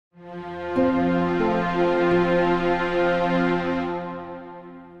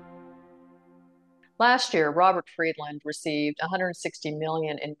Last year, Robert Friedland received $160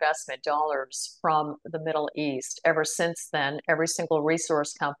 million investment dollars from the Middle East. Ever since then, every single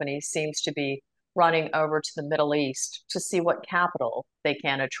resource company seems to be running over to the Middle East to see what capital they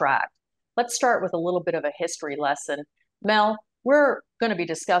can attract. Let's start with a little bit of a history lesson. Mel, we're going to be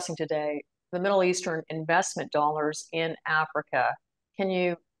discussing today the Middle Eastern investment dollars in Africa. Can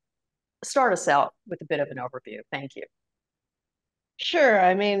you start us out with a bit of an overview? Thank you. Sure.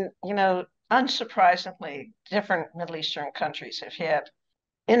 I mean, unsurprisingly, different Middle Eastern countries have had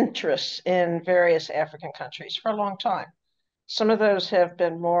interests in various African countries for a long time. Some of those have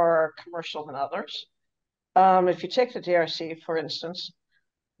been more commercial than others. If you take the DRC, for instance,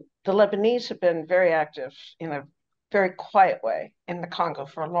 the Lebanese have been very active in a very quiet way in the Congo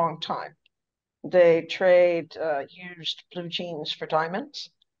for a long time. They trade used blue jeans for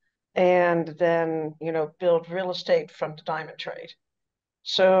diamonds and then, build real estate from the diamond trade.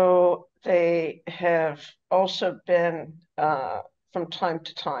 So they have also been, from time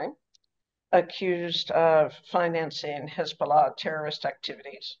to time, accused of financing Hezbollah terrorist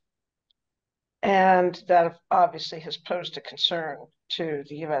activities. And that obviously has posed a concern to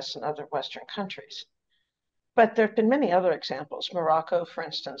the US and other Western countries. But there have been many other examples. Morocco, for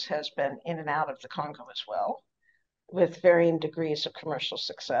instance, has been in and out of the Congo as well, with varying degrees of commercial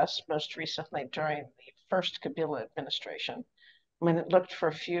success, most recently during the first Kabila administration, when it looked for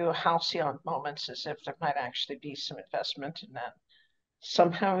a few halcyon moments as if there might actually be some investment, and then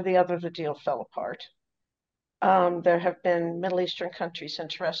somehow or the other the deal fell apart. There have been Middle Eastern countries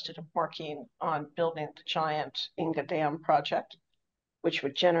interested in working on building the giant Inga Dam project, which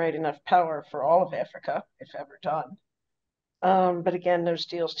would generate enough power for all of Africa, if ever done. But again, those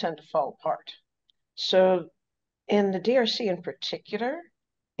deals tend to fall apart. So in the DRC in particular,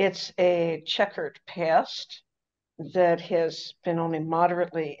 it's a checkered past that has been only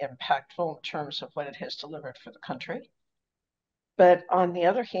moderately impactful in terms of what it has delivered for the country. But on the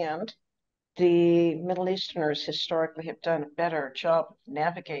other hand, the Middle Easterners historically have done a better job of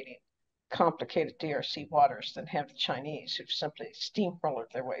navigating complicated DRC waters than have the Chinese, who've simply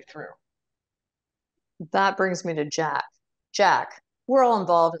steamrolled their way through. That brings me to Jack. Jack, we're all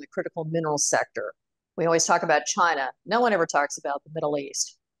involved in the critical minerals sector. We always talk about China. No one ever talks about the Middle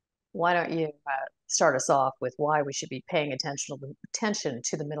East. Why don't you start us off with why we should be paying attention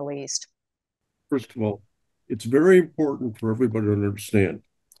to the Middle East? First of all, it's very important for everybody to understand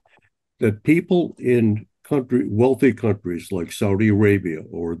that people in wealthy countries like Saudi Arabia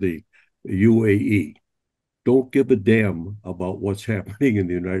or the UAE don't give a damn about what's happening in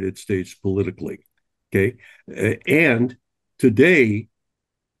the United States politically. Okay. And today,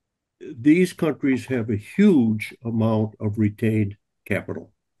 these countries have a huge amount of retained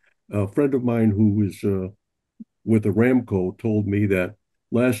capital. A friend of mine who was with Aramco told me that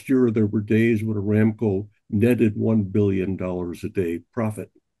last year there were days when Aramco netted $1 billion a day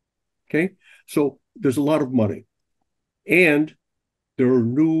profit. Okay, so there's a lot of money. And there are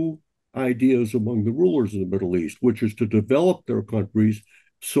new ideas among the rulers of the Middle East, which is to develop their countries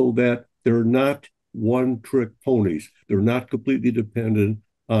so that they're not one-trick ponies. They're not completely dependent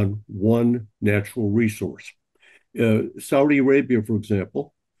on one natural resource. Saudi Arabia, for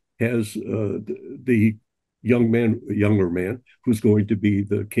example, has the younger man, who's going to be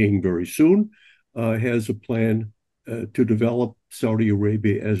the king very soon, has a plan to develop Saudi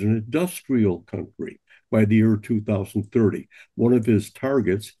Arabia as an industrial country by the year 2030. One of his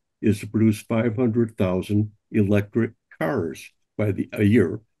targets is to produce 500,000 electric cars by the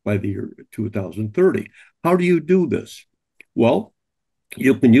year 2030. How do you do this? Well,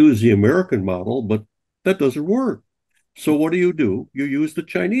 you can use the American model, but that doesn't work. So what do? You use the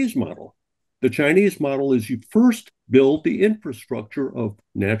Chinese model. The Chinese model is you first build the infrastructure of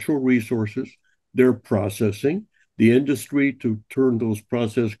natural resources, their processing, the industry to turn those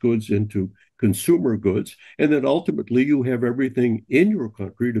processed goods into consumer goods, and then ultimately you have everything in your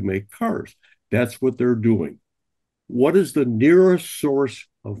country to make cars. That's what they're doing. What is the nearest source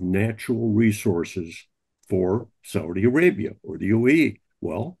of natural resources for Saudi Arabia or the UAE?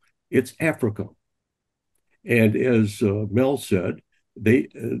 Well, it's Africa. And as Mel said,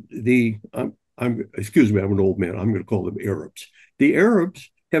 excuse me, I'm an old man. I'm going to call them Arabs. The Arabs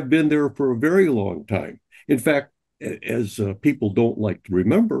have been there for a very long time. In fact, as people don't like to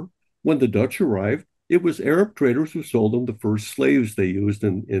remember, when the Dutch arrived, it was Arab traders who sold them the first slaves they used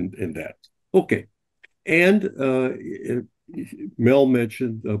in that. Okay. And Mel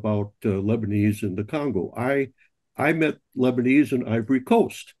mentioned about Lebanese in the Congo. I met Lebanese in Ivory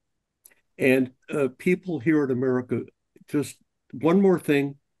Coast. And people here in America, just one more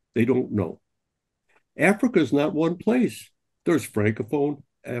thing They don't know. Africa is not one place. There's Francophone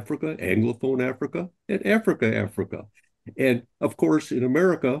Africa, Anglophone Africa, and Africa. And of course, in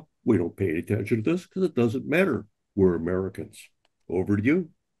America, we don't pay any attention to this because it doesn't matter. We're Americans. Over to you.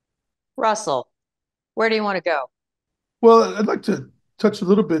 Russell, where do you want to go? Well, I'd like to touch a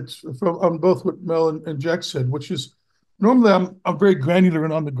little bit on both what Mel and Jack said, which is normally I'm very granular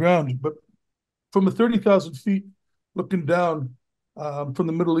and on the ground, but from the 30,000 feet looking down from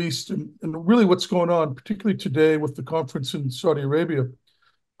the Middle East and really what's going on, particularly today with the conference in Saudi Arabia.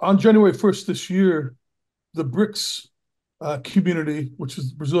 On January 1st this year, the BRICS community, which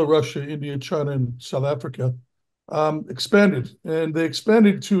is Brazil, Russia, India, China, and South Africa, expanded. And they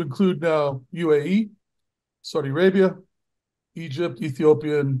expanded to include now UAE, Saudi Arabia, Egypt,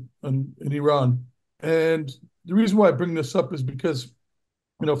 Ethiopia, and Iran. And the reason why I bring this up is because,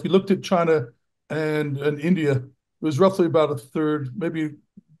 if you looked at China and India, it was roughly about a third, maybe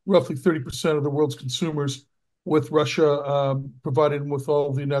roughly 30% of the world's consumers, with Russia providing with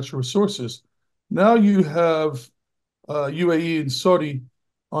all the natural resources. Now you have UAE and Saudi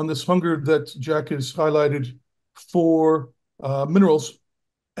on this hunger that Jack has highlighted for minerals.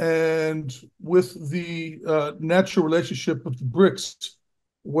 And with the natural relationship with the BRICS,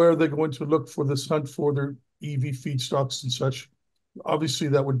 where they're going to look for this hunt for their EV feedstocks and such, obviously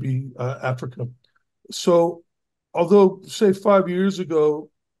that would be Africa. So although, say, 5 years ago,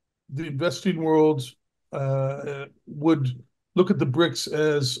 the investing world would look at the BRICS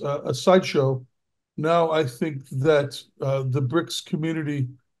as a sideshow, now I think that the BRICS community,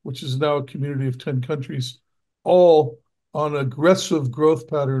 which is now a community of 10 countries, all on an aggressive growth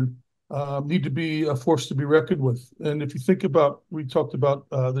pattern, need to be a force to be reckoned with. And if you think about, we talked about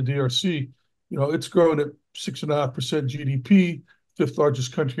the DRC, it's growing at 6.5% GDP, fifth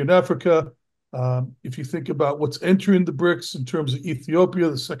largest country in Africa. If you think about what's entering the BRICS in terms of Ethiopia,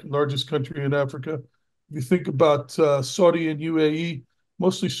 the second largest country in Africa. If you think about Saudi and UAE,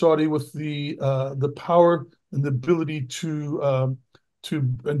 mostly Saudi with the power and the ability to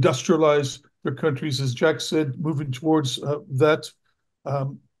industrialize their countries, as Jack said, moving towards that.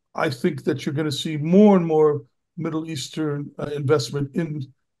 I think that you're going to see more and more Middle Eastern investment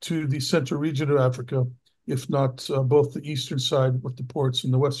into the central region of Africa, if not both the eastern side with the ports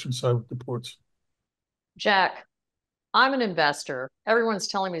and the western side with the ports. Jack, I'm an investor. Everyone's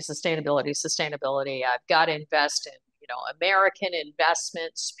telling me sustainability. I've got to invest in, American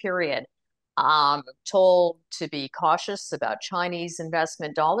investments, period. I'm told to be cautious about Chinese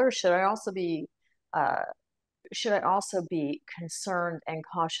investment dollars. Should I also be concerned and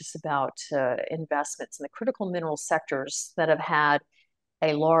cautious about investments in the critical mineral sectors that have had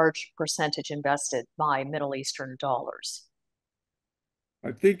a large percentage invested by Middle Eastern dollars?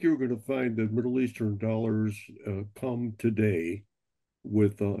 I think you're going to find that Middle Eastern dollars come today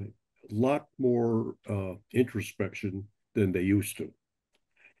with a lot more introspection than they used to.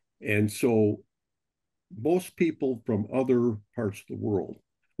 And so most people from other parts of the world,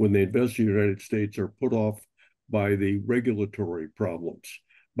 when they invest in the United States, are put off by the regulatory problems,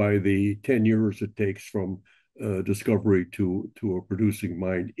 by the 10 years it takes from discovery to a producing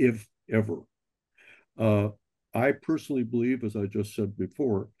mine, if ever. I personally believe, as I just said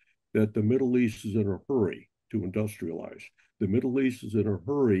before, that the Middle East is in a hurry to industrialize. The Middle East is in a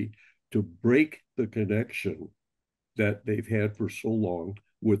hurry to break the connection that they've had for so long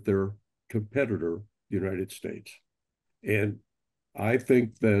with their competitor, the United States. And I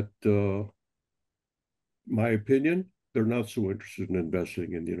think that, my opinion, they're not so interested in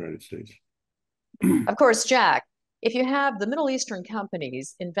investing in the United States. Of course, Jack, if you have the Middle Eastern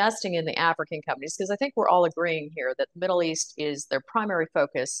companies investing in the African companies, because I think we're all agreeing here that the Middle East is their primary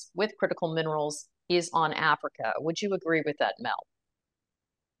focus with critical minerals is on Africa. Would you agree with that, Mel?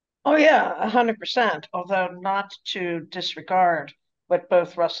 Oh, yeah, 100%, although not to disregard what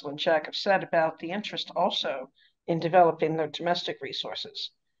both Russell and Jack have said about the interest also in developing their domestic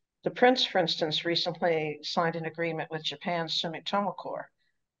resources. The Prince, for instance, recently signed an agreement with Japan's Sumitomo Corp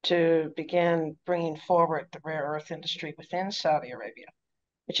to begin bringing forward the rare earth industry within Saudi Arabia,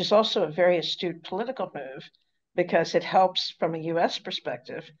 which is also a very astute political move because it helps from a U.S.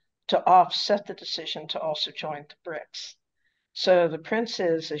 perspective to offset the decision to also join the BRICS. So the Prince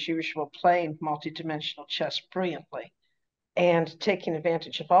is, as usual, playing multidimensional chess brilliantly and taking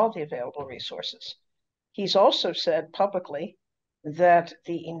advantage of all the available resources. He's also said publicly that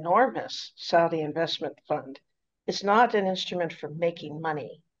the enormous Saudi investment fund is not an instrument for making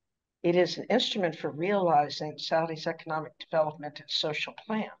money. It is an instrument for realizing Saudi's economic development and social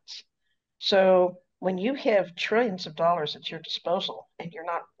plans. So when you have trillions of dollars at your disposal and you're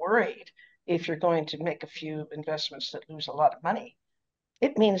not worried if you're going to make a few investments that lose a lot of money,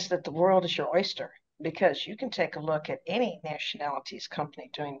 it means that the world is your oyster, because you can take a look at any nationality's company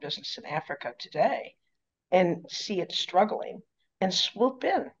doing business in Africa today and see it struggling and swoop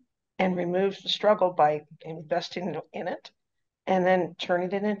in and remove the struggle by investing in it and then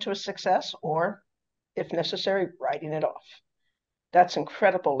turning it into a success, or if necessary, writing it off. That's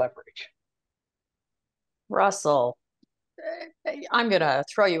incredible leverage. Russell, I'm going to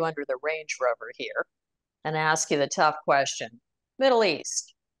throw you under the Range Rover here and ask you the tough question. Middle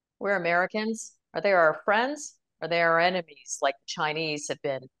East, we're Americans. Are they our friends? Are they our enemies, like the Chinese have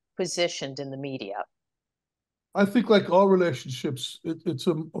been positioned in the media? I think, like all relationships, it's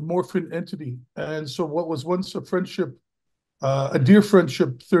a morphing entity. And so what was once a friendship, a dear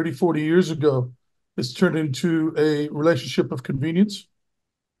friendship 30, 40 years ago, has turned into a relationship of convenience.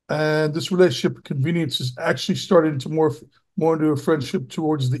 And this relationship of convenience is actually starting to morph more into a friendship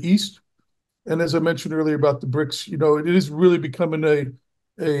towards the East. And as I mentioned earlier about the BRICS, it is really becoming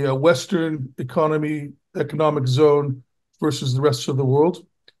a Western economic zone versus the rest of the world.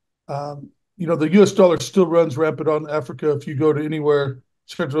 The US dollar still runs rampant on Africa. If you go to anywhere,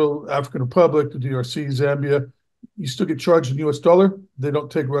 Central African Republic, the DRC, Zambia, you still get charged in US dollar. They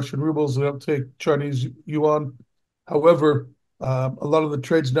don't take Russian rubles. They don't take Chinese yuan. However, a lot of the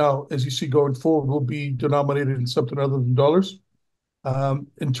trades now, as you see going forward, will be denominated in something other than dollars.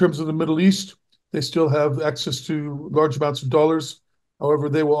 In terms of the Middle East, they still have access to large amounts of dollars. However,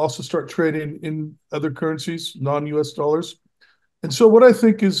 they will also start trading in other currencies, non-US dollars. And so what I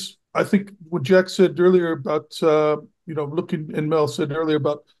think what Jack said earlier about, looking, and Mel said earlier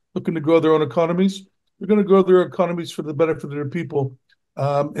about looking to grow their own economies. They're going to grow their economies for the benefit of their people.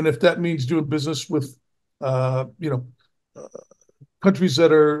 And if that means doing business with, countries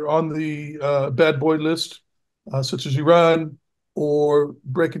that are on the bad boy list, such as Iran, or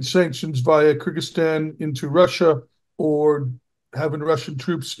breaking sanctions via Kyrgyzstan into Russia, or having Russian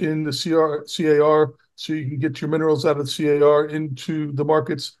troops in the CAR so you can get your minerals out of the CAR into the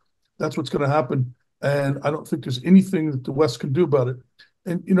markets. That's what's going to happen. And I don't think there's anything that the West can do about it.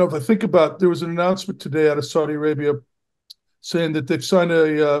 And, if I think about, there was an announcement today out of Saudi Arabia saying that they've signed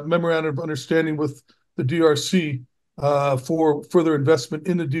a memorandum of understanding with the DRC for further investment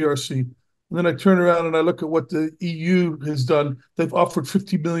in the DRC. And then I turn around and I look at what the EU has done. They've offered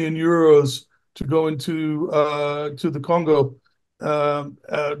 50 million euros to go into to the Congo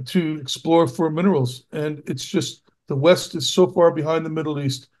to explore for minerals. And it's just the West is so far behind the Middle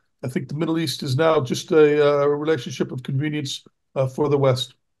East. I think the Middle East is now just a relationship of convenience for the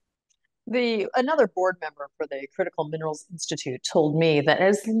West. Another board member for the Critical Minerals Institute told me that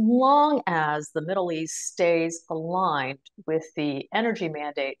as long as the Middle East stays aligned with the energy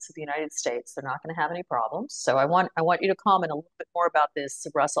mandates of the United States, they're not going to have any problems. So I want you to comment a little bit more about this,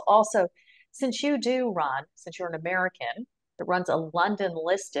 Russell. Also, since you're an American that runs a London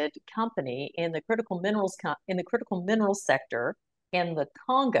listed company in the critical minerals sector in the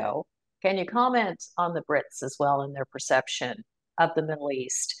Congo, can you comment on the Brits as well and their perception of the Middle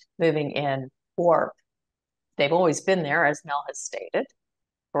East moving in? Or they've always been there, as Mel has stated.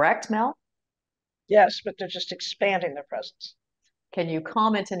 Correct, Mel? Yes, but they're just expanding their presence. Can you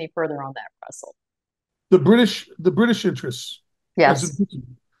comment any further on that, Russell? The British interests. Yes.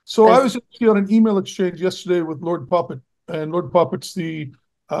 So I was actually on an email exchange yesterday with Lord Poppet, and Lord Poppet's the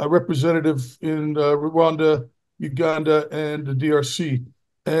representative in Rwanda, Uganda, and the DRC.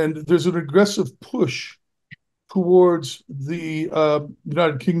 And there's an aggressive push towards the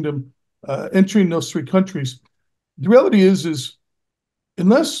United Kingdom entering those three countries. The reality is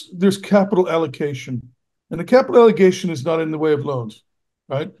unless there's capital allocation, and the capital allocation is not in the way of loans,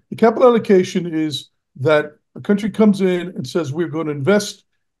 right? The capital allocation is that a country comes in and says, we're going to invest,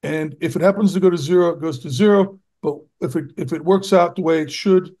 and if it happens to go to zero, it goes to zero. But if it works out the way it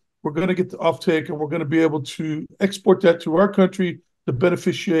should, we're going to get the offtake, and we're going to be able to export that to our country to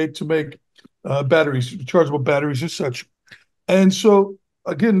beneficiate, to make batteries, rechargeable batteries and such. And so,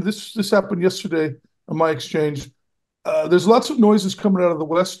 again, this happened yesterday on my exchange. There's lots of noises coming out of the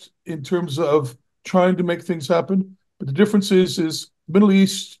West in terms of trying to make things happen. But the difference is the Middle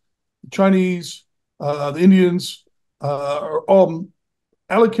East, the Chinese, the Indians are all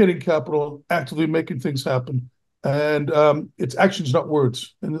allocating capital, actively making things happen. And it's actions, not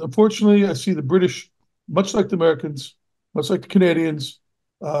words. And unfortunately, I see the British, much like the Americans, much like the Canadians,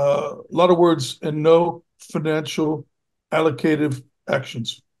 a lot of words and no financial allocative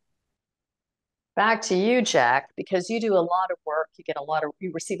actions. Back to you, Jack, because you do a lot of work.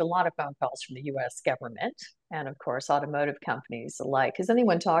 You receive a lot of phone calls from the U.S. government and, of course, automotive companies alike. Is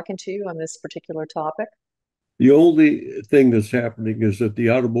anyone talking to you on this particular topic? The only thing that's happening is that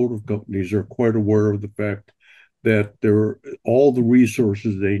the automotive companies are quite aware of the fact that all the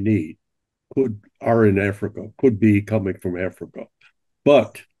resources they need are in Africa, could be coming from Africa,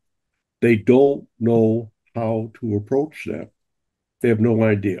 but they don't know how to approach that. They have no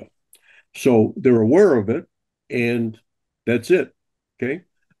idea. So they're aware of it, and that's it. Okay.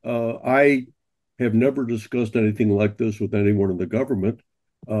 I have never discussed anything like this with anyone in the government.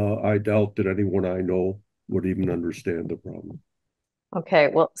 I doubt that anyone I know would even understand the problem. Okay,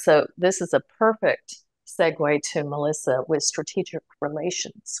 well, so this is a perfect segue to Melissa with strategic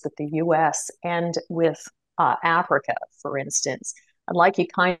relations with the US and with Africa, for instance. I'd like you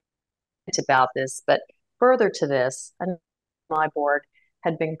kind of about this, but further to this, my board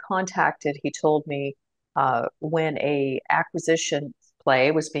had been contacted, he told me, when a acquisition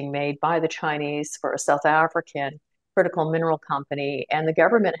play was being made by the Chinese for a South African critical mineral company, and the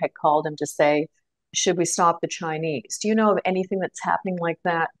government had called him to say, should we stop the Chinese? Do you know of anything that's happening like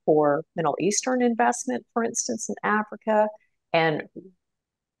that for Middle Eastern investment, for instance, in Africa? And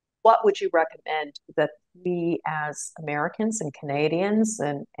what would you recommend that we as Americans and Canadians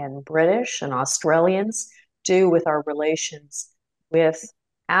and British and Australians do with our relations with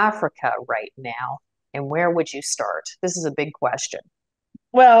Africa right now? And where would you start? This is a big question.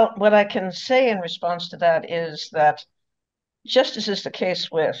 Well, what I can say in response to that is that just as is the case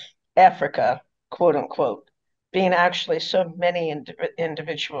with Africa, quote unquote, being actually so many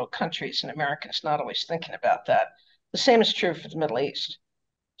individual countries, and Americans not always thinking about that, the same is true for the Middle East.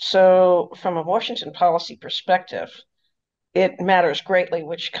 So, from a Washington policy perspective, it matters greatly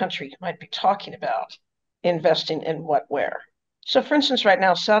which country you might be talking about investing in what where. So, for instance, right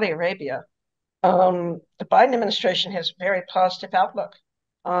now, Saudi Arabia, the Biden administration has a very positive outlook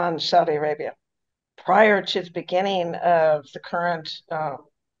on Saudi Arabia. Prior to the beginning of the current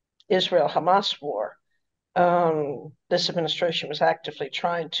Israel-Hamas war, this administration was actively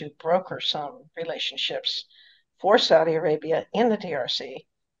trying to broker some relationships for Saudi Arabia in the DRC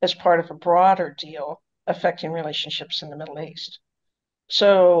as part of a broader deal affecting relationships in the Middle East.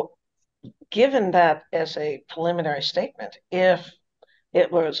 So, given that as a preliminary statement, if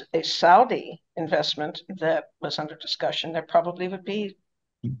it was a Saudi investment that was under discussion, there probably would be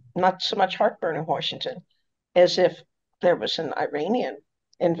not so much heartburn in Washington as if there was an Iranian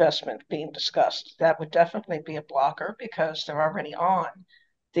investment being discussed. That would definitely be a blocker because they're already on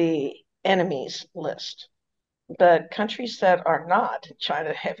the enemies list. But countries that are not,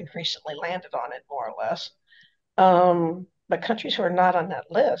 China having recently landed on it more or less, but countries who are not on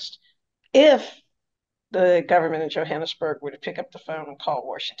that list, if the government in Johannesburg were to pick up the phone and call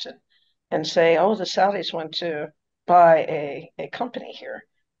Washington and say, oh, the Saudis want to buy a company here,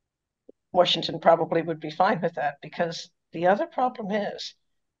 Washington probably would be fine with that because the other problem is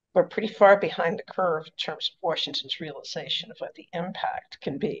we're pretty far behind the curve in terms of Washington's realization of what the impact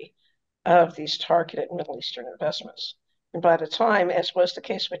can be of these targeted Middle Eastern investments. And by the time, as was the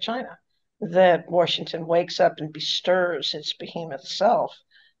case with China, that Washington wakes up and bestirs its behemoth self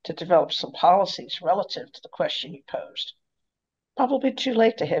to develop some policies relative to the question you posed, probably too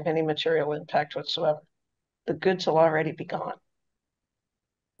late to have any material impact whatsoever. The goods will already be gone.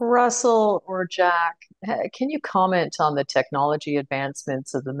 Russell or Jack, can you comment on the technology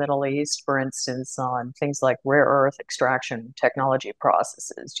advancements of the Middle East, for instance, on things like rare earth extraction technology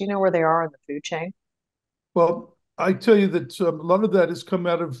processes? Do you know where they are in the food chain? Well, I tell you that a lot of that has come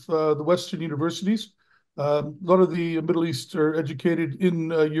out of the Western universities. A lot of the Middle East are educated in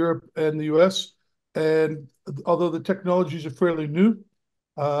Europe and the US. And although the technologies are fairly new,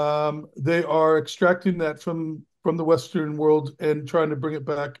 they are extracting that from the Western world and trying to bring it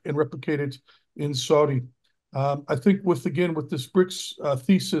back and replicate it in Saudi. I think with this BRICS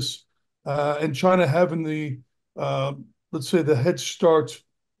thesis and China having let's say the head start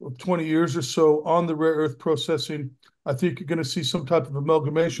of 20 years or so on the rare earth processing, I think you're going to see some type of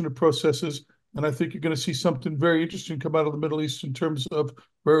amalgamation of processes. And I think you're going to see something very interesting come out of the Middle East in terms of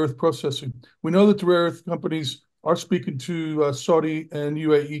rare earth processing. We know that the rare earth companies are speaking to Saudi and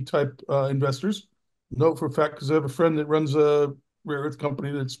UAE type investors. Know for a fact because I have a friend that runs a rare earth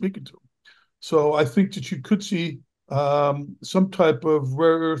company that's speaking to them. So I think that you could see some type of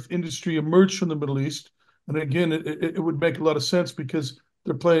rare earth industry emerge from the Middle East. And again, it would make a lot of sense because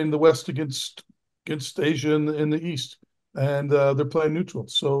they're playing the West against Asia and the East, and they're playing neutral.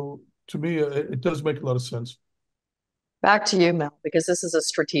 So to me, it does make a lot of sense. Back to you, Mel, because this is a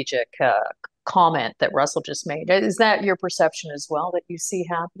strategic comment that Russell just made. Is that your perception as well that you see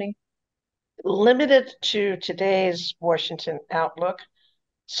happening? Limited to today's Washington outlook,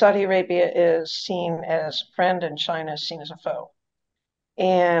 Saudi Arabia is seen as a friend and China is seen as a foe.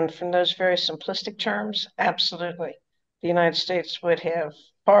 And from those very simplistic terms, absolutely, the United States would have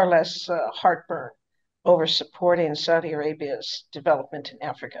far less heartburn over supporting Saudi Arabia's development in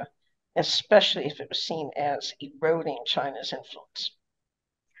Africa, especially if it was seen as eroding China's influence.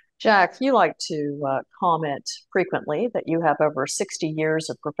 Jack, you like to comment frequently that you have over 60 years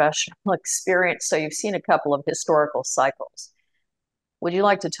of professional experience, so you've seen a couple of historical cycles. Would you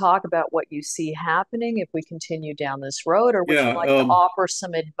like to talk about what you see happening if we continue down this road, or would you like to offer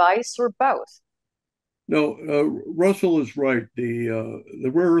some advice, or both? No, Russell is right. The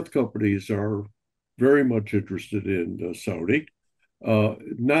rare earth companies are very much interested in Saudi,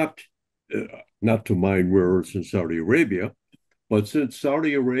 not not to mine rare earths in Saudi Arabia, but since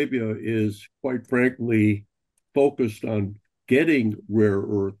Saudi Arabia is quite frankly focused on getting rare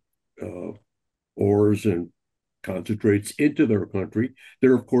earth ores and concentrates into their country,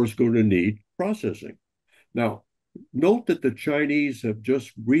 they're of course going to need processing. Now, note that the Chinese have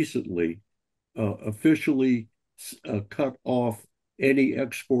just recently officially cut off any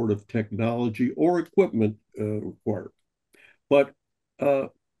export of technology or equipment required. But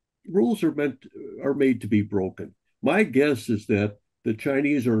rules are made to be broken. My guess is that the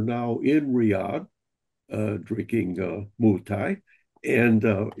Chinese are now in Riyadh drinking Muay Thai and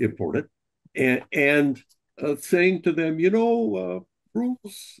imported and saying to them,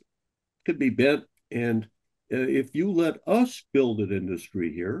 rules could be bent, and if you let us build an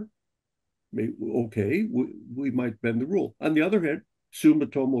industry here, okay, we might bend the rule. On the other hand,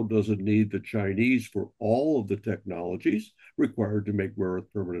 Sumitomo doesn't need the Chinese for all of the technologies required to make rare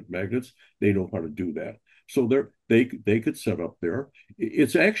earth permanent magnets. They know how to do that. So they could set up there.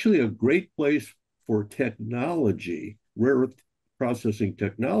 It's actually a great place for technology, rare earth processing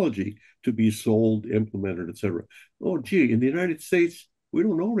technology, to be sold, implemented, et cetera. Oh, gee, in the United States, we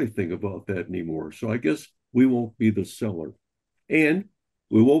don't know anything about that anymore. So I guess we won't be the seller. And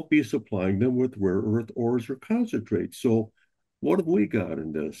we won't be supplying them with rare earth ores or concentrates. So what have we got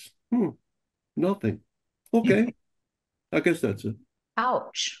in this? Nothing. Okay. I guess that's it.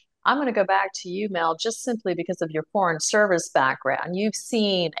 Ouch. I'm going to go back to you, Mel, just simply because of your foreign service background. You've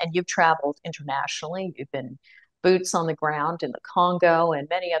seen and you've traveled internationally. You've been boots on the ground in the Congo and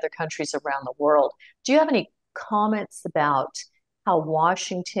many other countries around the world. Do you have any comments about how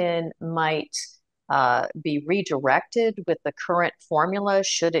Washington might be redirected with the current formula,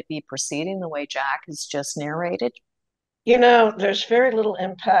 should it be proceeding the way Jack has just narrated? There's very little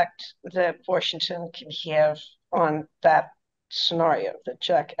impact that Washington can have on that scenario that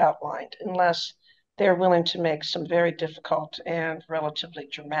Jack outlined, unless they're willing to make some very difficult and relatively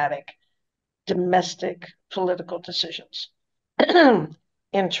dramatic domestic political decisions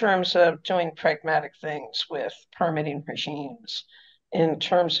in terms of doing pragmatic things with permitting regimes, in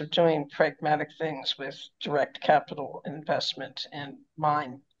terms of doing pragmatic things with direct capital investment in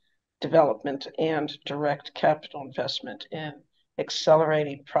mine development and direct capital investment in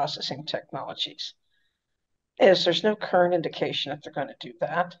accelerating processing technologies. As there's no current indication that they're going to do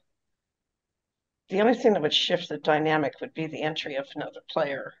that, the only thing that would shift the dynamic would be the entry of another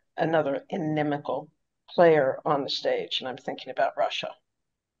player, another inimical player on the stage, and I'm thinking about Russia.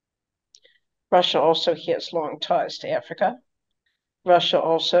 Russia also has long ties to Africa. Russia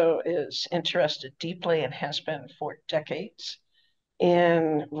also is interested deeply and has been for decades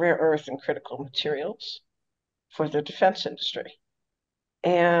in rare earth and critical materials for the defense industry.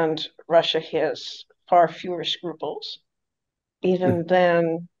 And Russia has far fewer scruples even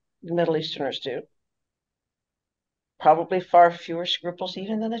than the Middle Easterners do. Probably far fewer scruples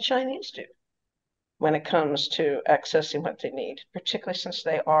even than the Chinese do when it comes to accessing what they need, particularly since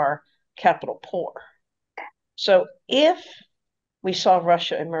they are capital poor. So if we saw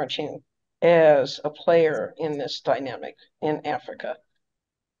Russia emerging as a player in this dynamic in Africa,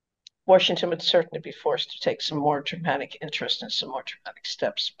 Washington would certainly be forced to take some more dramatic interest and some more dramatic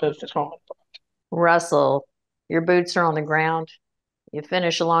steps, both at home and abroad. Russell, your boots are on the ground. You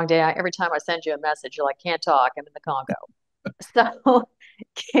finish a long day. Every time I send you a message, you're like, can't talk. I'm in the Congo. So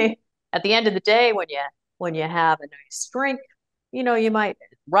at the end of the day, when you have a nice drink, you might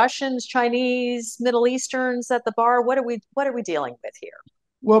Russians, Chinese, Middle Easterns at the bar. What are we dealing with here?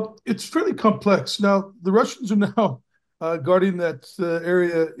 Well, it's fairly complex. Now, the Russians are now guarding that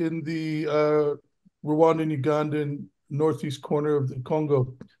area in the Rwanda and Ugandan northeast corner of the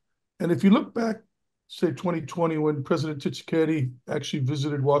Congo. And if you look back, say 2020, when President Tshisekedi actually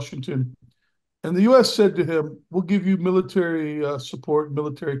visited Washington, and the U.S. said to him, we'll give you military support,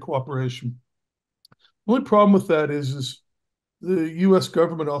 military cooperation. The only problem with that is the U.S.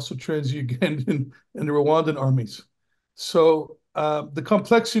 government also trains the Ugandan and the Rwandan armies. So the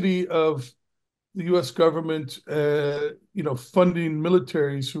complexity of the U.S. government, funding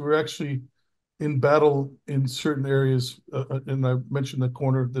militaries who are actually in battle in certain areas, and I mentioned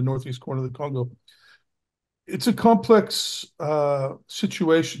the northeast corner of the Congo, it's a complex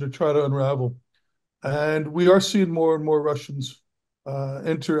situation to try to unravel. And we are seeing more and more Russians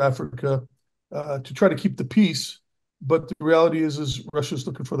enter Africa to try to keep the peace. But the reality is Russia's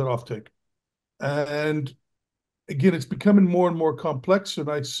looking for that offtake. And again, it's becoming more and more complex, and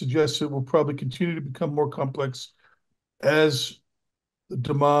I suggest it will probably continue to become more complex as the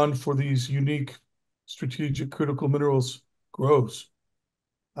demand for these unique strategic critical minerals grows.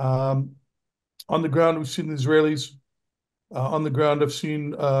 On the ground, we've seen the Israelis. On the ground, I've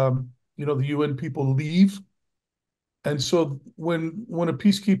seen the UN people leave. And so when a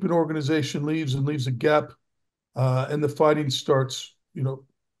peacekeeping organization leaves and leaves a gap, and the fighting starts,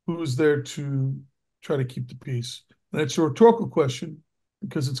 who's there to try to keep the peace? And it's a rhetorical question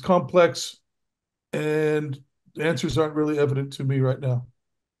because it's complex and the answers aren't really evident to me right now.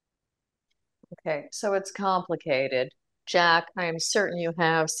 Okay, so it's complicated. Jack, I am certain you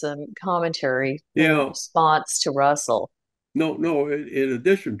have some commentary in Yeah. response to Russell. No, in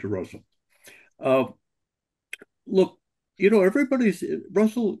addition to Russell. Look,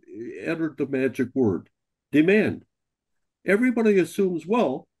 Russell entered the magic word, demand. Everybody assumes,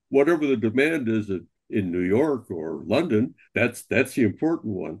 well, whatever the demand is in New York or London, that's the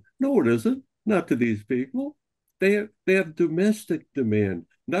important one. No, it isn't. Not to these people. They have domestic demand,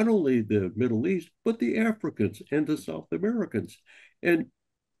 not only the Middle East, but the Africans and the South Americans. And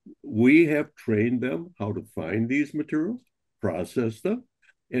we have trained them how to find these materials, process them,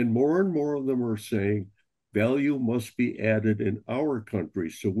 and more of them are saying value must be added in our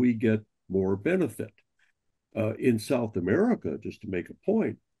country so we get more benefit. In South America, just to make a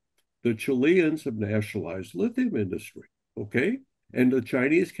point, the Chileans have nationalized lithium industry, okay? And the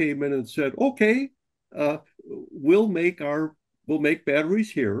Chinese came in and said, okay, we'll make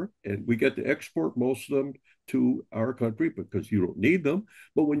batteries here, and we get to export most of them to our country because you don't need them.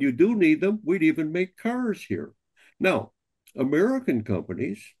 But when you do need them, we'd even make cars here. Now, American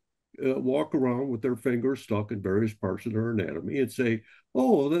companies walk around with their fingers stuck in various parts of their anatomy and say,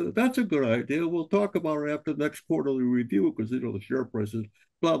 oh, that's a good idea. We'll talk about it after the next quarterly review because, the share prices,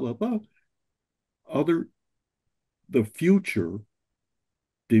 blah, blah, blah. The future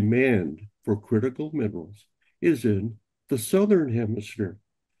demand for critical minerals is in the Southern Hemisphere,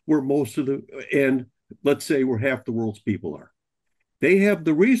 where and let's say where half the world's people are. They have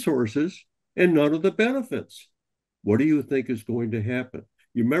the resources and none of the benefits. What do you think is going to happen?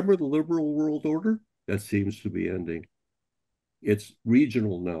 You remember the liberal world order? That seems to be ending. It's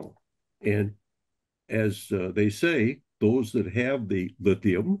regional now. And as they say, those that have the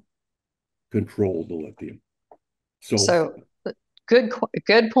lithium control the lithium. So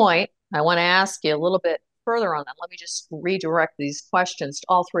good point. I want to ask you a little bit further on that. Let me just redirect these questions to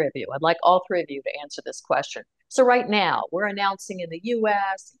all three of you. I'd like all three of you to answer this question. So right now, we're announcing in the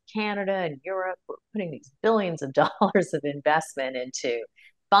US, Canada, and Europe, we're putting these billions of dollars of investment into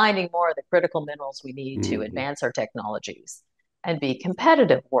finding more of the critical minerals we need to advance our technologies and be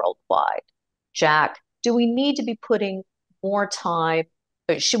competitive worldwide. Jack, do we need to be putting more time?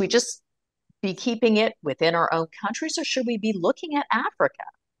 Should we just be keeping it within our own countries, or should we be looking at Africa?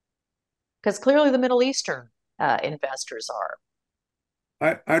 Because clearly the Middle Eastern investors are.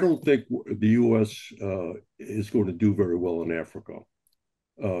 I don't think the U.S. Is going to do very well in Africa.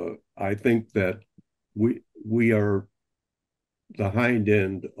 I think that we are the hind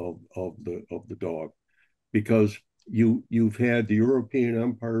end of the dog, because you've had the European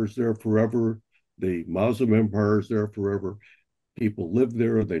empires there forever, the Muslim empires there forever. People live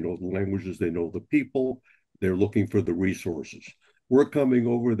there, they know the languages, they know the people, they're looking for the resources. We're coming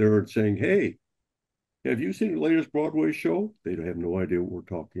over there and saying, hey, have you seen the latest Broadway show? They have no idea what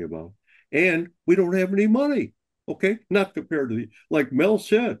we're talking about. And we don't have any money, okay? Not compared to like Mel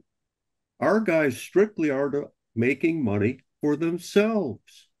said, our guys strictly are making money for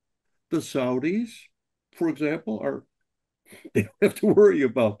themselves. The Saudis, for example, they don't have to worry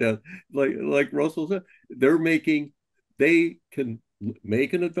about that. Like Russell said, they can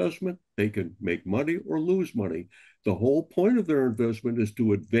make an investment, they can make money or lose money. The whole point of their investment is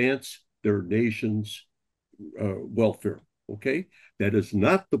to advance their nation's welfare, okay? That is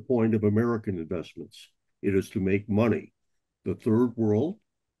not the point of American investments. It is to make money. The third world,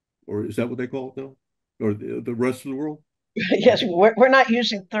 or is that what they call it now? Or the rest of the world? Yes, we're not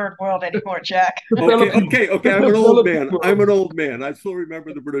using third world anymore, Jack. Okay. I'm an old man. I still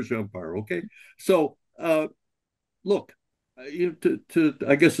remember the British Empire, okay? So, look,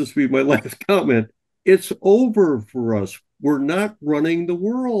 I guess this will be my last comment. It's over for us. We're not running the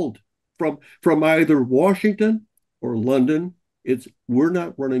world from either Washington or London. We're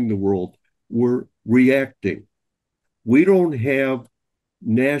not running the world. We're reacting. We don't have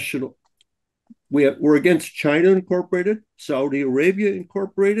national. we're against China Incorporated, Saudi Arabia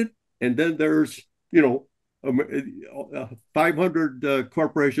Incorporated, and then there's, 500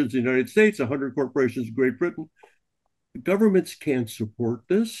 corporations in the United States, 100 corporations in Great Britain. Governments can't support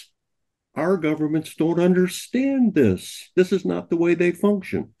this. Our governments don't understand this. This is not the way they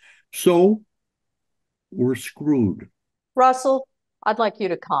function. So we're screwed. Russell, I'd like you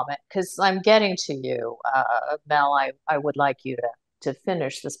to comment because I'm getting to you. Mel, I would like you to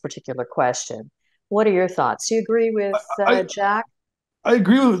finish this particular question. What are your thoughts? Do you agree with Jack? I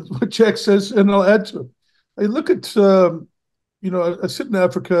agree with what Jack says, and I'll add to it. I look at, I sit in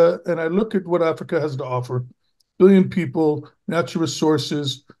Africa and I look at what Africa has to offer. Billion people, natural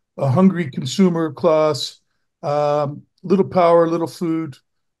resources, a hungry consumer class, little power, little food,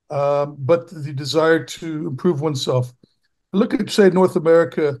 but the desire to improve oneself. I look at, say, North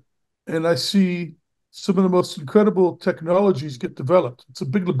America, and I see some of the most incredible technologies get developed. It's a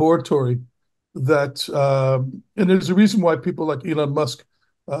big laboratory that, and there's a reason why people like Elon Musk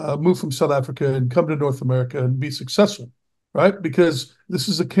move from South Africa and come to North America and be successful, right? Because this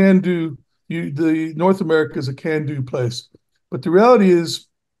is a can-do. The North America is a can-do place, but the reality is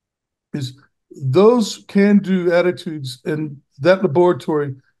those can-do attitudes and that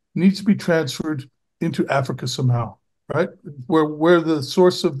laboratory needs to be transferred into Africa somehow, right? Where the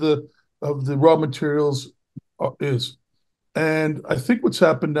source of the raw materials is. And I think what's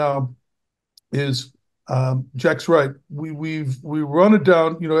happened now is Jack's right. We run it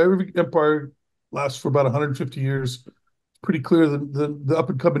down. Every empire lasts for about 150 years. It's pretty clear the up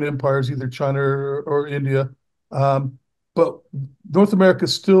and coming empires, either China or India, but North America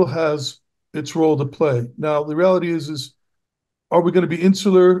still has its role to play. Now the reality is are we going to be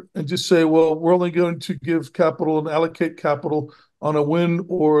insular and just say, well, we're only going to give capital and allocate capital on a win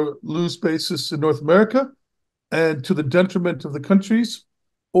or lose basis in North America and to the detriment of the countries?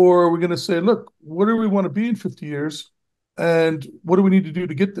 Or are we going to say, look, where do we want to be in 50 years? And what do we need to do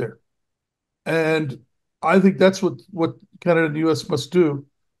to get there? And I think that's what Canada and the US must do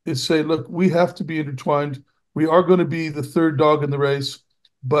is say, look, we have to be intertwined. We are going to be the third dog in the race,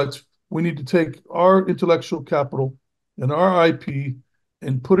 but we need to take our intellectual capital and our IP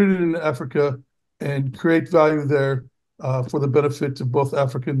and put it in Africa and create value there for the benefit of both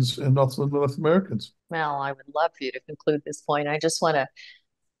Africans and also North Americans. Mel, I would love for you to conclude this point. I just want to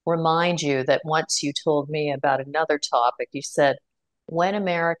remind you that once you told me about another topic, you said, when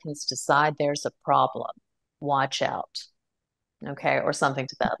Americans decide there's a problem, watch out, okay, or something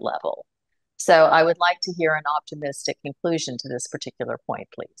to that level. So I would like to hear an optimistic conclusion to this particular point,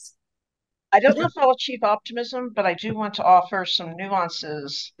 please. I don't know if I'll achieve optimism, but I do want to offer some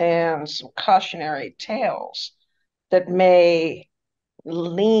nuances and some cautionary tales that may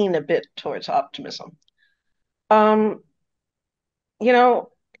lean a bit towards optimism.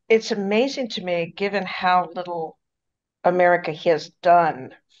 It's amazing to me, given how little America has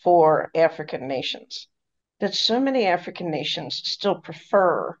done for African nations, that so many African nations still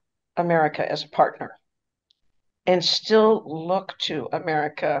prefer America as a partner and still look to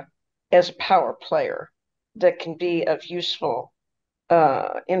America as a power player that can be of useful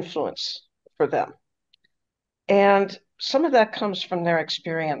influence for them. And some of that comes from their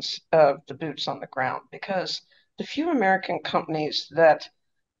experience of the boots on the ground, because the few American companies that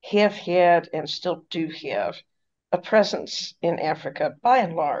have had and still do have a presence in Africa, by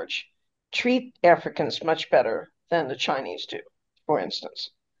and large, treat Africans much better than the Chinese do, for instance,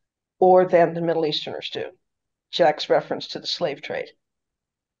 or than the Middle Easterners do. Jack's reference to the slave trade.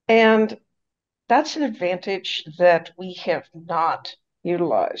 And that's an advantage that we have not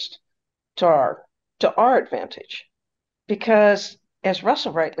utilized to our advantage, because, as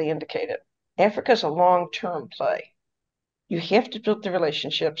Russell rightly indicated, Africa is a long-term play. You have to build the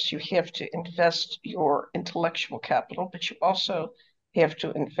relationships, you have to invest your intellectual capital, but you also have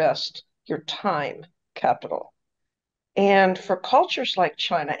to invest your time capital. And for cultures like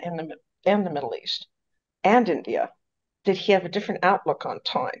China and the Middle East and India that have a different outlook on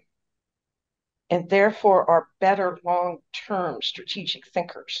time, and therefore are better long-term strategic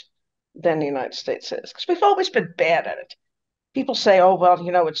thinkers than the United States is, because we've always been bad at it. People say, oh, well,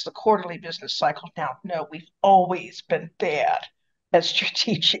 it's the quarterly business cycle now. No, we've always been bad at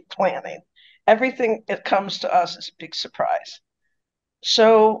strategic planning. Everything that comes to us is a big surprise.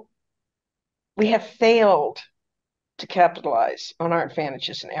 So we have failed to capitalize on our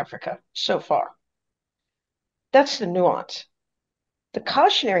advantages in Africa so far. That's the nuance. The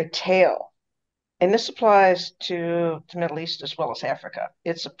cautionary tale, and this applies to the Middle East as well as Africa,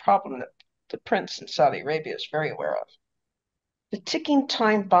 it's a problem that the prince in Saudi Arabia is very aware of. The ticking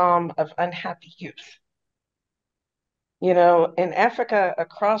time bomb of unhappy youth. In Africa,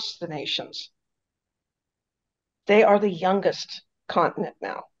 across the nations, They are the youngest continent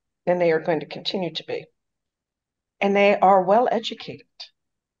now, and they are going to continue to be. And they are well educated,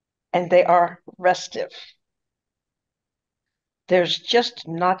 and they are restive. There's just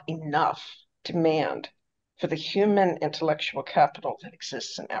not enough demand for the human intellectual capital that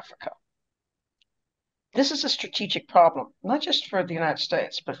exists in Africa. This is a strategic problem, not just for the United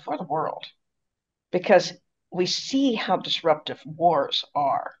States, but for the world, because we see how disruptive wars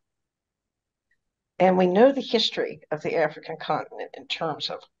are. And we know the history of the African continent in terms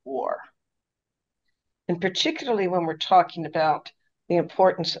of war. And particularly when we're talking about the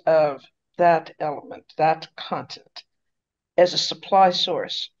importance of that element, that continent, as a supply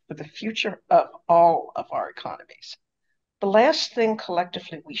source for the future of all of our economies. The last thing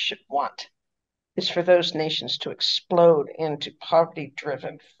collectively we should want is for those nations to explode into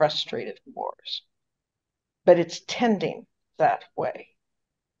poverty-driven, frustrated wars. But it's tending that way.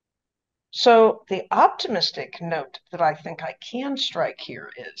 So the optimistic note that I think I can strike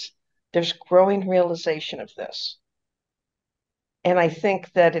here is there's growing realization of this. And I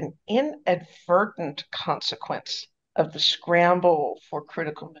think that an inadvertent consequence of the scramble for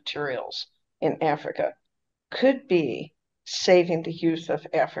critical materials in Africa could be saving the youth of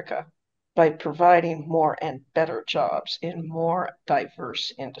Africa by providing more and better jobs in more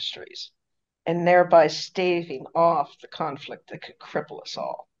diverse industries, and thereby staving off the conflict that could cripple us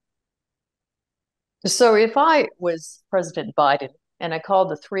all. So if I was President Biden and I called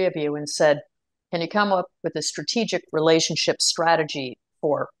the three of you and said, can you come up with a strategic relationship strategy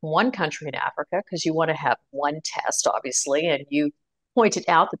for one country in Africa? Because you want to have one test, obviously, and you pointed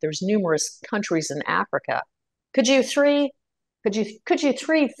out that there's numerous countries in Africa. Could you three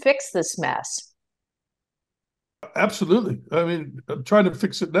fix this mess? Absolutely. I mean, I'm trying to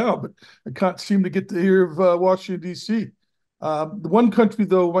fix it now, but I can't seem to get the ear of Washington, D.C. The one country,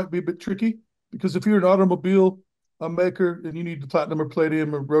 though, might be a bit tricky, because if you're an automobile maker and you need the platinum or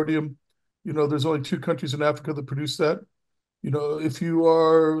palladium or rhodium, there's only 2 countries in Africa that produce that. If you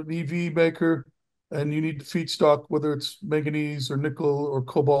are an EV maker and you need the feedstock, whether it's manganese or nickel or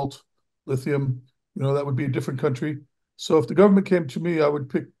cobalt, lithium, that would be a different country. So if the government came to me, I would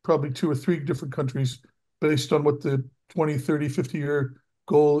pick probably 2 or 3 different countries based on what the 20, 30, 50-year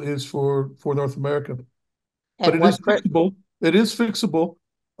goal is for North America. But it is fixable. It is fixable.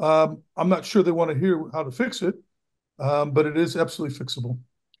 I'm not sure they want to hear how to fix it, but it is absolutely fixable.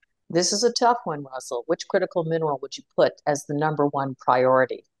 This is a tough one, Russell. Which critical mineral would you put as the #1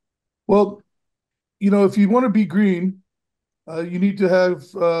 priority? Well, if you want to be green, you need to have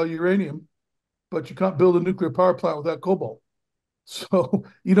uranium, but you can't build a nuclear power plant without cobalt. So,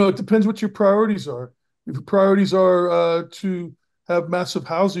 it depends what your priorities are. If your priorities are to have massive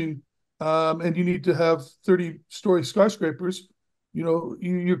housing and you need to have 30-story skyscrapers,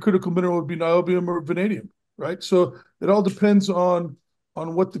 your critical mineral would be niobium or vanadium, right? So it all depends on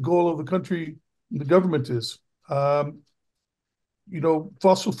what the goal of the country and the government is. Fossil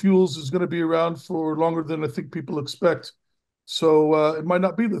fuels is going to be around for longer than I think people expect. So it might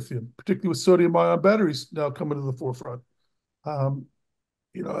not be lithium, particularly with sodium-ion batteries now coming to the forefront.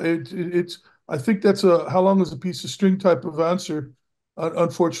 I think that's a how long is a piece of string type of answer,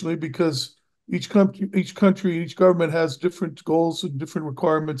 unfortunately, because each country, each government has different goals and different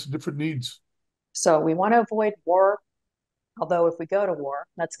requirements and different needs. So we want to avoid war, although if we go to war,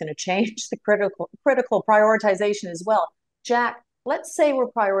 that's going to change the critical prioritization as well. Jack, let's say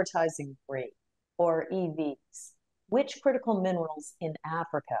we're prioritizing green or EVs. Which critical minerals in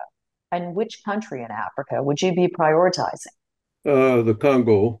Africa and which country in Africa would you be prioritizing? The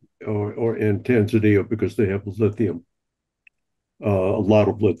Congo or in Tanzania, because they have lithium, a lot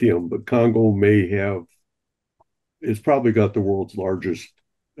of lithium, but Congo it's probably got the world's largest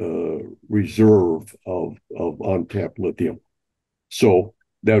reserve of untapped lithium. So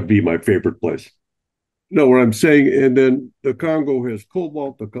that would be my favorite place. No, what I'm saying, and then the Congo has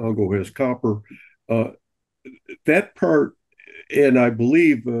cobalt, the Congo has copper. That part, and I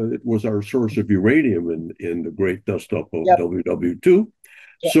believe it was our source of uranium in the great dust up of WW2.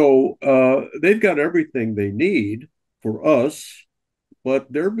 Yep. So they've got everything they need for us,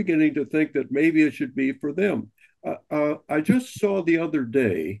 but they're beginning to think that maybe it should be for them. I just saw the other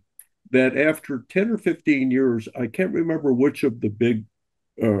day that after 10 or 15 years, I can't remember which of the big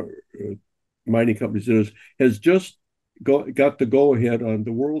mining companies it is, has just got the go-ahead on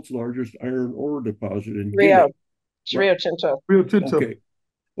the world's largest iron ore deposit in Guinea. It's Rio Tinto. Rio Tinto.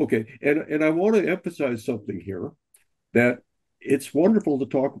 Okay. And I want to emphasize something here, that it's wonderful to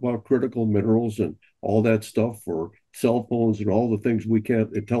talk about critical minerals and all that stuff for cell phones and all the things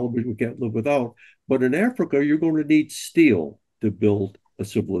television we can't live without. But in Africa, you're going to need steel to build a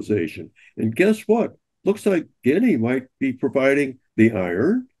civilization. And guess what? looks like Guinea might be providing the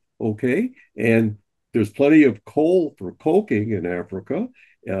iron, okay? And there's plenty of coal for coking in Africa.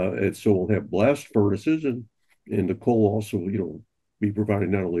 And so we'll have blast furnaces and the coal also, be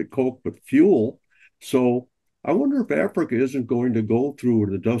providing not only coke, but fuel. So I wonder if Africa isn't going to go through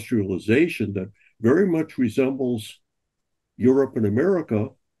an industrialization that very much resembles Europe and America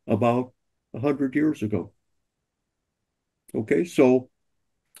about 100 years ago. Okay, so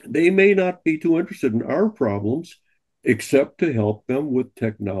they may not be too interested in our problems, except to help them with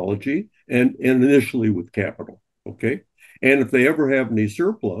technology and initially with capital. Okay. And if they ever have any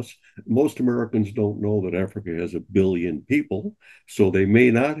surplus, most Americans don't know that Africa has 1 billion people. So they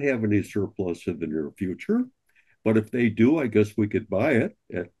may not have any surplus in the near future. But if they do, I guess we could buy it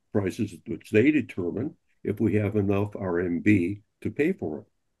at prices which they determine if we have enough RMB to pay for it.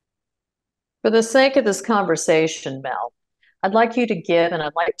 For the sake of this conversation, Mel, I'd like you to give, and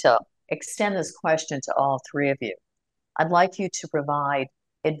I'd like to extend this question to all three of you. I'd like you to provide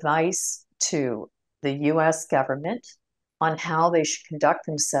advice to the US government on how they should conduct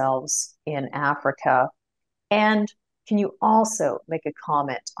themselves in Africa. And can you also make a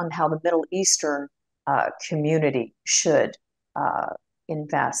comment on how the Middle Eastern community should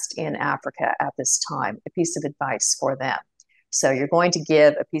invest in Africa at this time? A piece of advice for them. So you're going to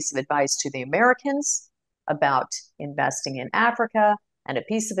give a piece of advice to the Americans about investing in Africa and a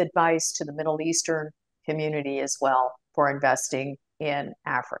piece of advice to the Middle Eastern community as well for investing in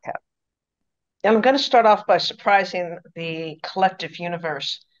Africa. And I'm going to start off by surprising the collective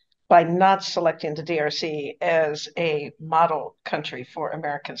universe by not selecting the DRC as a model country for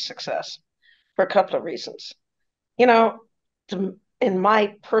American success for a couple of reasons. In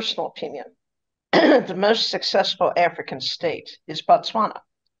my personal opinion, the most successful African state is Botswana.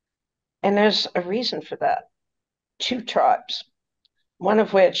 And there's a reason for that. 2 tribes, one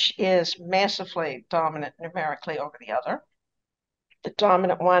of which is massively dominant numerically over the other. The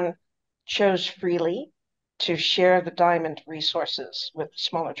dominant one chose freely to share the diamond resources with the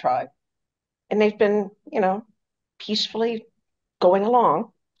smaller tribe. And they've been, peacefully going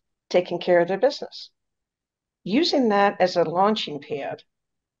along, taking care of their business. Using that as a launching pad,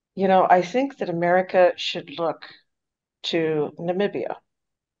 I think that America should look to Namibia.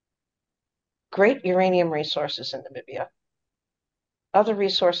 Great uranium resources in Namibia. Other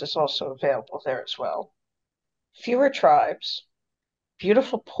resources also available there as well. Fewer tribes,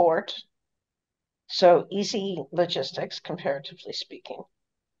 beautiful port, so easy logistics, comparatively speaking.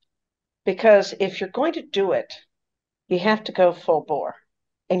 Because if you're going to do it, you have to go full bore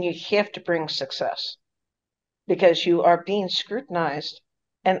and you have to bring success because you are being scrutinized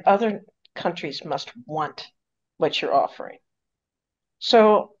and other countries must want what you're offering.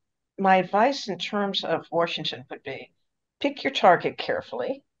 So my advice in terms of Washington would be pick your target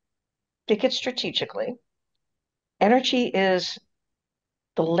carefully, pick it strategically. Energy is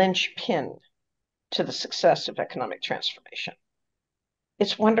the linchpin to the success of economic transformation.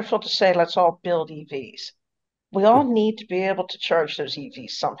 It's wonderful to say, let's all build EVs. We all need to be able to charge those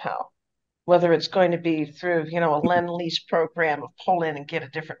EVs somehow, whether it's going to be through, a Lend-Lease program of pull in and get a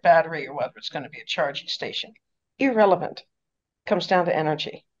different battery, or whether it's going to be a charging station. Irrelevant. It comes down to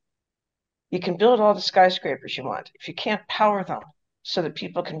energy. You can build all the skyscrapers you want. If you can't power them so that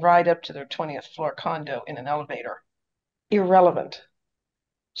people can ride up to their 20th floor condo in an elevator, irrelevant.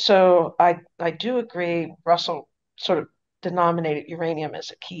 So I do agree, Russell sort of denominated uranium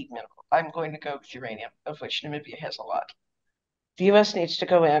as a key mineral. I'm going to go with uranium, of which Namibia has a lot. The US needs to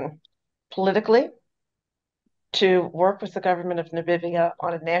go in politically to work with the government of Namibia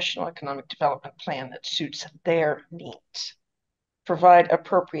on a national economic development plan that suits their needs. Provide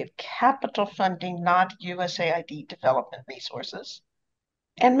appropriate capital funding, not USAID development resources.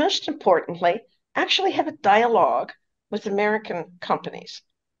 And most importantly, actually have a dialogue with American companies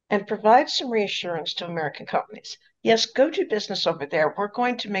and provide some reassurance to American companies. Yes, go do business over there. We're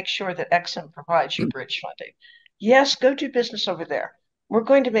going to make sure that Exim provides you bridge funding. Yes, go do business over there. We're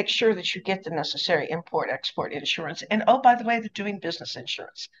going to make sure that you get the necessary import-export insurance. And oh, by the way, the doing business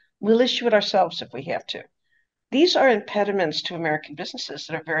insurance. We'll issue it ourselves if we have to. These are impediments to American businesses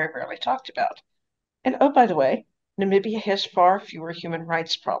that are very rarely talked about. And oh, by the way, Namibia has far fewer human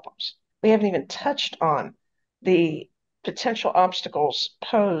rights problems. We haven't even touched on the potential obstacles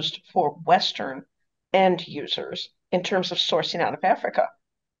posed for Western end users in terms of sourcing out of Africa.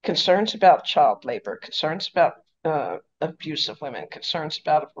 Concerns about child labor, concerns about abuse of women, concerns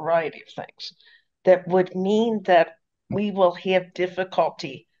about a variety of things that would mean that we will have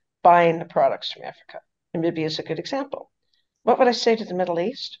difficulty buying the products from Africa. Namibia is a good example. What would I say to the Middle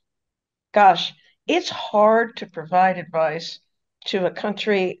East? Gosh, it's hard to provide advice to a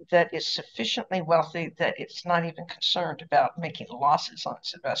country that is sufficiently wealthy that it's not even concerned about making losses on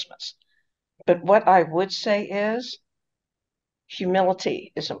its investments. But what I would say is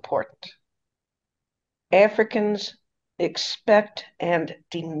humility is important. Africans expect and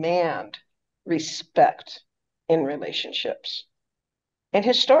demand respect in relationships. And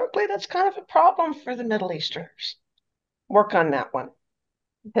historically, that's kind of a problem for the Middle Easterners. Work on that one.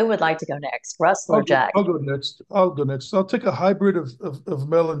 Who would like to go next, Russell or Jack? I'll go next. I'll take a hybrid of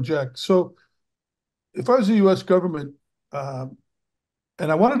Mel and Jack. So if I was the U.S. government and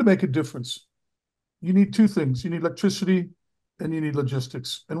I wanted to make a difference, you need two things. You need electricity and you need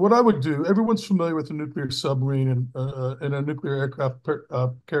logistics. And what I would do, everyone's familiar with a nuclear submarine and a nuclear aircraft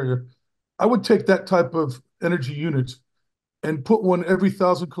carrier. I would take that type of energy unit and put one every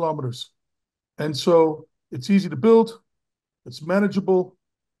 1,000 kilometers. And so it's easy to build, it's manageable,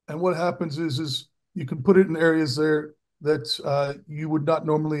 and what happens is you can put it in areas there that you would not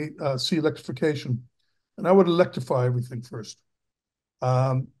normally see electrification. And I would electrify everything first.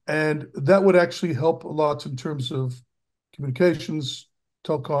 And that would actually help a lot in terms of communications,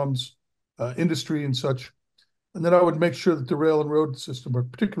 telecoms, industry, and such. And then I would make sure that the rail and road system, or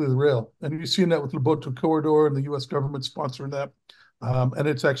particularly the rail, and you've seen that with the Lifton corridor and the U.S. government sponsoring that. And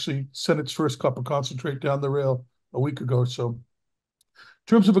it's actually sent its first copper concentrate down the rail a week ago or so. In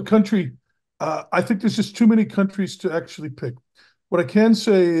terms of a country, I think there's just too many countries to actually pick. What I can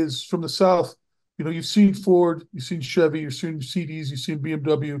say is from the South, you've seen Ford, you've seen Chevy, you've seen Mercedes, you've seen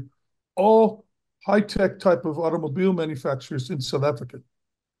BMW, all high-tech type of automobile manufacturers in South Africa.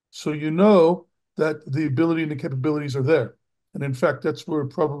 So you know that the ability and the capabilities are there. And in fact, that's where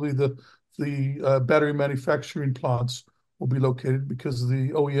probably the battery manufacturing plants will be located, because the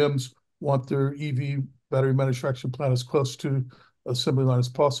OEMs want their EV battery manufacturing plant as close to assembly line as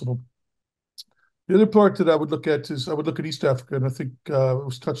possible. The other part that I would look at is I would look at East Africa, and I think it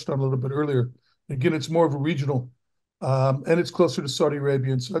was touched on a little bit earlier. Again, it's more of a regional, and it's closer to Saudi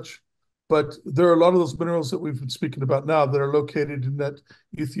Arabia and such. But there are a lot of those minerals that we've been speaking about now that are located in that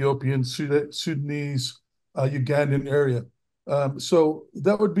Ethiopian, Sudanese, Ugandan area. So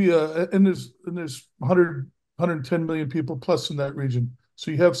that would be and there's 110 million people plus in that region. So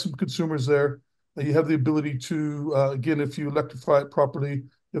you have some consumers there. You have the ability to, again, if you electrify it properly,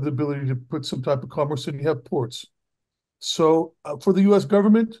 you have the ability to put some type of commerce in. You have ports. So for the U.S.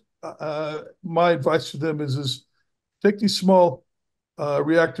 government, my advice to them is take these small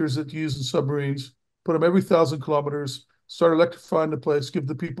reactors that you use in submarines, put them every 1,000 kilometers, start electrifying the place, give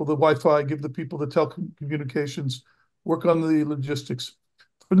the people the Wi-Fi, give the people the telecommunications, work on the logistics.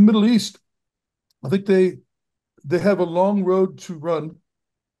 For the Middle East, I think they have a long road to run.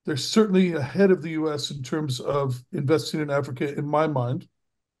 They're certainly ahead of the U.S. in terms of investing in Africa, in my mind.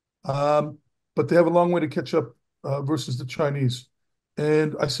 But they have a long way to catch up versus the Chinese.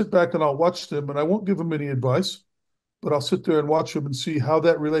 And I sit back and I'll watch them, and I won't give them any advice, but I'll sit there and watch them and see how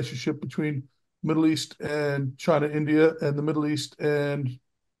that relationship between Middle East and China, India, and the Middle East and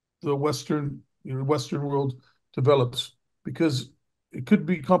the Western world develops, because it could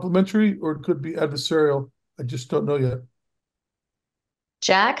be complementary or it could be adversarial. I just don't know yet.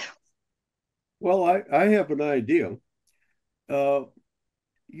 Jack? Well, I have an idea. The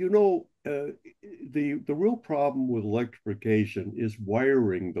real problem with electrification is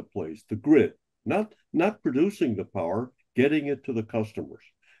wiring the place, the grid, not producing the power, getting it to the customers.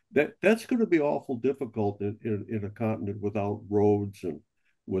 That's going to be awful difficult in a continent without roads and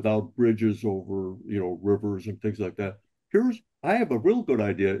without bridges over rivers and things like that. I have a real good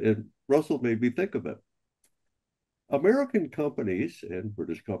idea, and Russell made me think of it. American companies and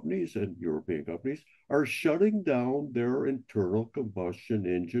British companies and European companies are shutting down their internal combustion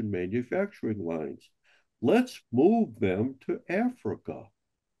engine manufacturing lines. Let's move them to Africa.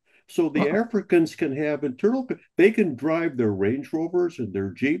 So the Africans can have they can drive their Range Rovers and their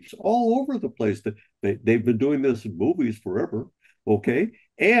Jeeps all over the place. They've been doing this in movies forever, okay?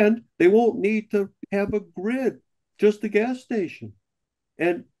 And they won't need to have a grid, just a gas station.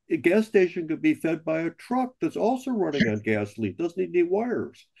 And a gas station could be fed by a truck that's also running on gasoline, doesn't need any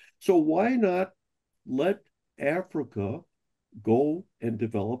wires. So why not let Africa go and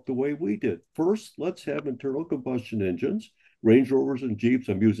develop the way we did? First, let's have internal combustion engines, Range Rovers and Jeeps.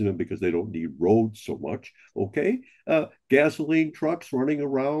 I'm using them because they don't need roads so much, okay? Gasoline trucks running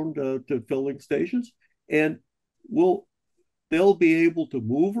around to filling stations, and they'll be able to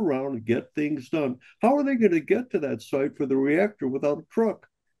move around and get things done. How are they going to get to that site for the reactor without a truck?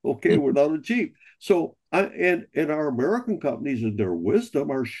 Okay, without a Jeep. So, and our American companies, in their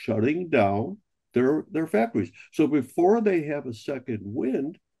wisdom, are shutting down their factories. So before they have a second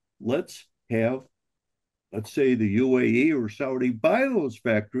wind, let's have let's say the UAE or Saudi, buy those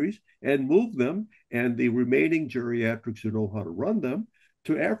factories and move them, and the remaining geriatrics who know how to run them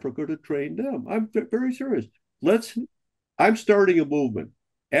to Africa to train them. I'm very serious. I'm starting a movement,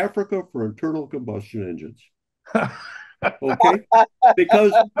 Africa for internal combustion engines. Okay,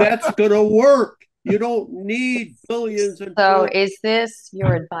 because that's going to work. You don't need billions and So trillions. is this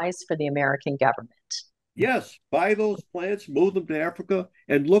your advice for the American government? Yes, buy those plants, move them to Africa,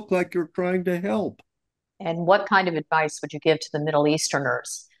 and look like you're trying to help. And what kind of advice would you give to the Middle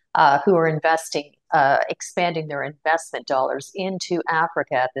Easterners who are expanding their investment dollars into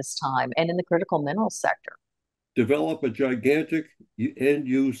Africa at this time and in the critical mineral sector? Develop a gigantic end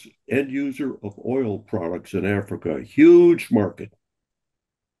user of oil products in Africa, huge market.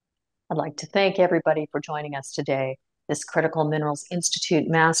 I'd like to thank everybody for joining us today. This Critical Minerals Institute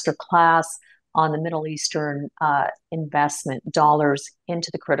Masterclass on the Middle Eastern investment dollars into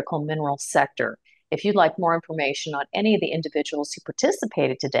the critical mineral sector. If you'd like more information on any of the individuals who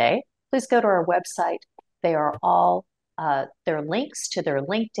participated today, please go to our website. They are all, their links to their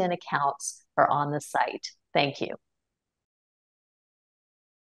LinkedIn accounts are on the site. Thank you.